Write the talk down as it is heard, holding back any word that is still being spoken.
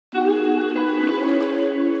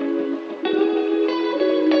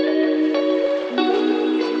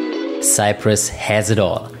Cyprus has it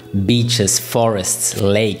all. Beaches, forests,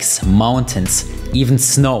 lakes, mountains, even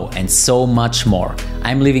snow and so much more.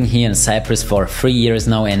 I'm living here in Cyprus for 3 years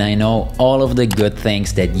now and I know all of the good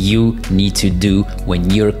things that you need to do when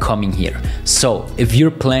you're coming here. So if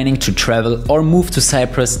you're planning to travel or move to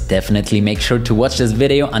Cyprus, definitely make sure to watch this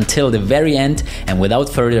video until the very end, and without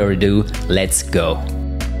further ado, let's go.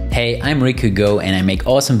 Hey, I'm Rico and I make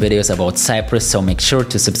awesome videos about Cyprus, so make sure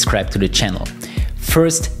to subscribe to the channel.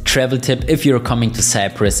 First travel tip if you're coming to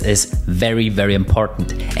Cyprus is very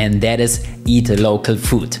important, and that is eat local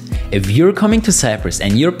food. If you're coming to Cyprus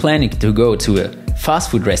and you're planning to go to a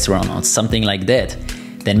fast food restaurant or something like that,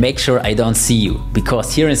 then make sure I don't see you,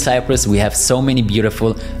 because here in Cyprus we have so many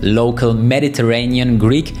beautiful local Mediterranean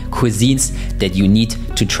Greek cuisines that you need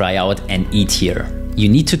to try out and eat here. You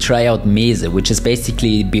need to try out meze, which is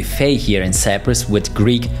basically a buffet here in Cyprus with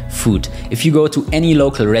Greek food. If you go to any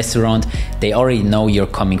local restaurant, they already know you're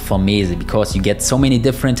coming for meze, because you get so many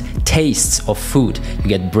different tastes of food. You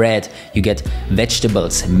get bread, you get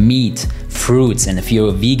vegetables, meat, fruits, and if you're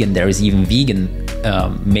a vegan, there is even vegan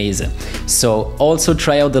meze. So also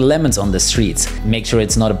try out the lemons on the streets. Make sure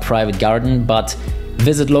it's not a private garden, but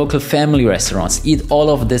visit local family restaurants, eat all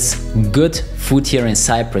of this good food here in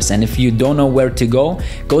Cyprus. And if you don't know where to go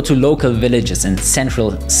to local villages in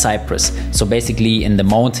central Cyprus. So basically in the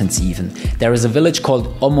mountains even. There is a village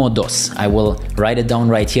called Omodos. I will write it down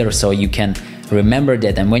right here so you can remember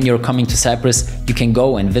that, and when you're coming to Cyprus you can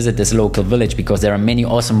go and visit this local village, because there are many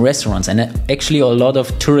awesome restaurants and actually a lot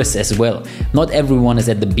of tourists as well. Not everyone is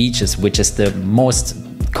at the beaches, which is the most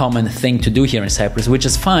common thing to do here in Cyprus, which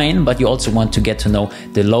is fine, but you also want to get to know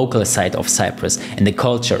the local side of Cyprus and the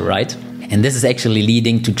culture, right? And this is actually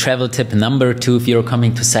leading to travel tip number 2 if you're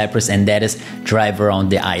coming to Cyprus, and that is drive around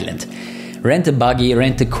the island. Rent a buggy,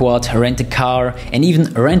 rent a quad, rent a car, and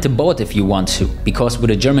even rent a boat if you want to, because with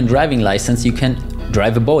a German driving license you can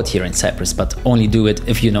drive a boat here in Cyprus, but only do it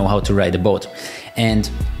if you know how to ride a boat. And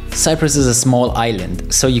Cyprus is a small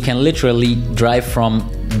island, so you can literally drive from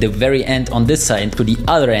the very end on this side to the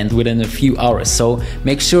other end within a few hours. So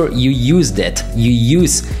make sure you use that. You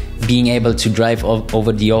use being able to drive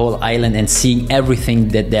over the whole island and seeing everything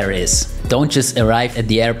that there is. Don't just arrive at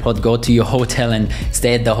the airport, go to your hotel and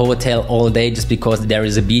stay at the hotel all day just because there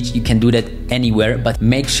is a beach. You can do that anywhere, but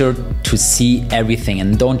make sure to see everything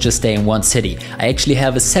and don't just stay in one city. I actually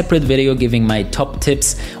have a separate video giving my top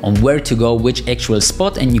tips on where to go, which actual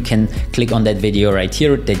spot, and you can click on that video right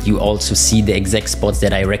here that you also see the exact spots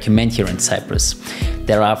that I recommend here in Cyprus.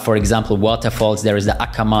 There are, for example, waterfalls, there is the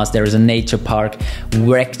Akamas, there is a nature park,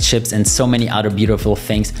 wrecked ships, and so many other beautiful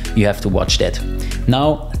things. You have to watch that.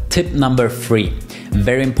 Now, tip number 3.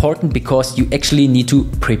 Very important, because you actually need to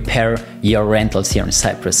prepare your rentals here in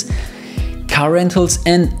Cyprus. Car rentals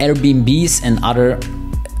and Airbnbs and other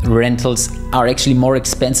rentals are actually more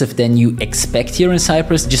expensive than you expect here in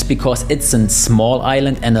Cyprus, just because it's a small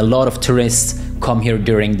island and a lot of tourists come here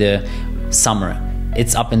during the summer.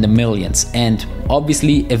 It's up in the millions, and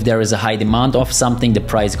obviously if there is a high demand of something, the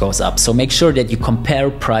price goes up. So make sure that you compare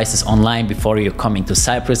prices online before you're coming to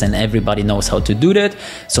Cyprus, and everybody knows how to do that.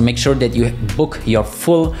 So make sure that you book your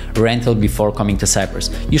full rental before coming to Cyprus.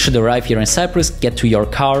 You should arrive here in Cyprus, get to your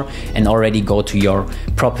car and already go to your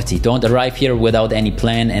property. Don't arrive here without any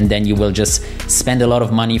plan, and then you will just spend a lot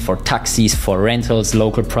of money for taxis, for rentals,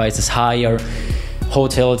 local prices higher.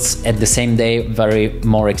 Hotels at the same day, very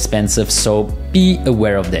more expensive, so be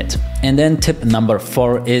aware of that. And then tip number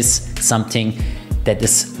 4 is something that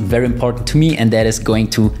is very important to me, and that is going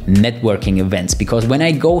to networking events. Because when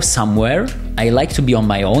I go somewhere, I like to be on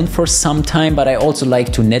my own for some time, but I also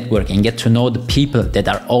like to network and get to know the people that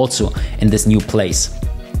are also in this new place.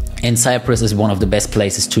 And Cyprus is one of the best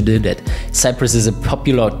places to do that. Cyprus is a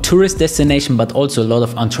popular tourist destination, but also a lot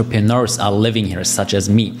of entrepreneurs are living here, such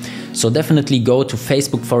as me. So definitely go to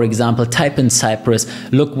Facebook, for example, type in Cyprus,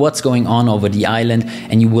 look what's going on over the island,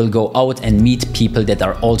 and you will go out and meet people that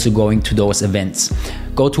are also going to those events.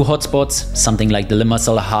 Go to hotspots, something like the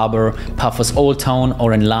Limassol Harbor, Paphos Old Town,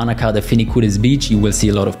 or in Larnaca, the Finikouris Beach. You will see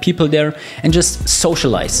a lot of people there, and just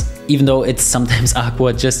socialize. Even though it's sometimes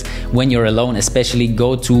awkward just when you're alone, especially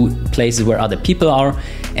go to places where other people are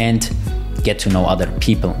and get to know other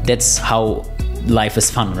people. That's how life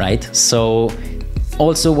is fun, right? So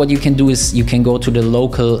also what you can do is you can go to the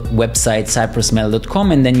local website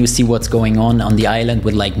cyprusmail.com, and then you see what's going on the island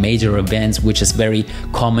with like major events, which is very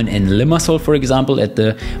common in Limassol, for example, at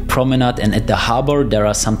the promenade and at the harbor. There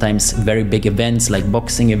are sometimes very big events like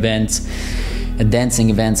boxing events, dancing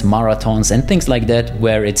events, marathons and things like that,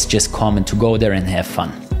 where it's just common to go there and have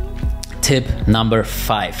fun. tip number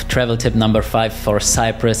 5, travel tip number 5 for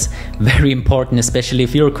Cyprus. Very important, especially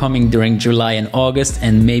if you're coming during July and August,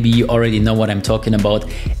 and maybe you already know what I'm talking about.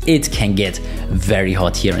 It can get very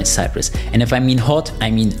hot here in Cyprus. And if I mean hot, I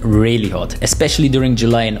mean really hot. Especially during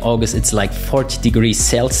July and August, it's like 40 degrees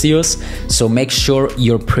Celsius. So make sure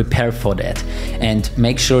you're prepared for that. And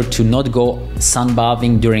make sure to not go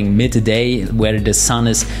sunbathing during midday where the sun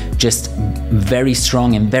is just very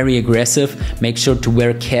strong and very aggressive. Make sure to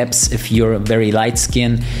wear caps if you're very light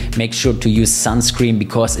skinned. Make sure to use sunscreen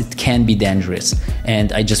because it can be dangerous.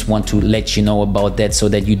 And I just want to let you know about that so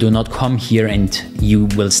that you do not come here and you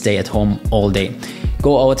will stay at home all day.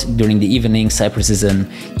 Go out during the evening. Cyprus is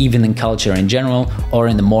an evening culture in general, or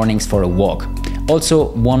in the mornings for a walk.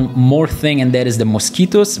 Also, one more thing, and that is the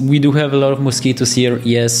mosquitoes. We do have a lot of mosquitoes here,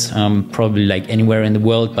 yes, probably like anywhere in the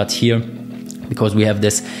world, but here, because we have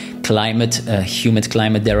this climate, humid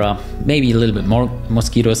climate, there are maybe a little bit more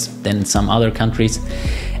mosquitoes than in some other countries.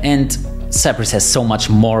 And Cyprus has so much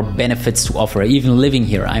more benefits to offer. Even living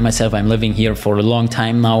here, I myself, I'm living here for a long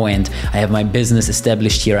time now, and I have my business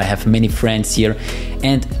established here. I have many friends here,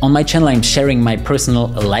 and on my channel I'm sharing my personal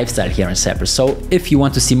lifestyle here in Cyprus. So if you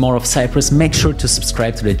want to see more of Cyprus, make sure to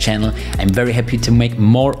subscribe to the channel. I'm very happy to make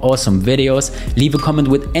more awesome videos. Leave a comment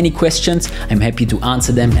with any questions. I'm happy to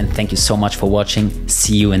answer them, and thank you so much for watching.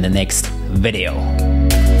 See you in the next video.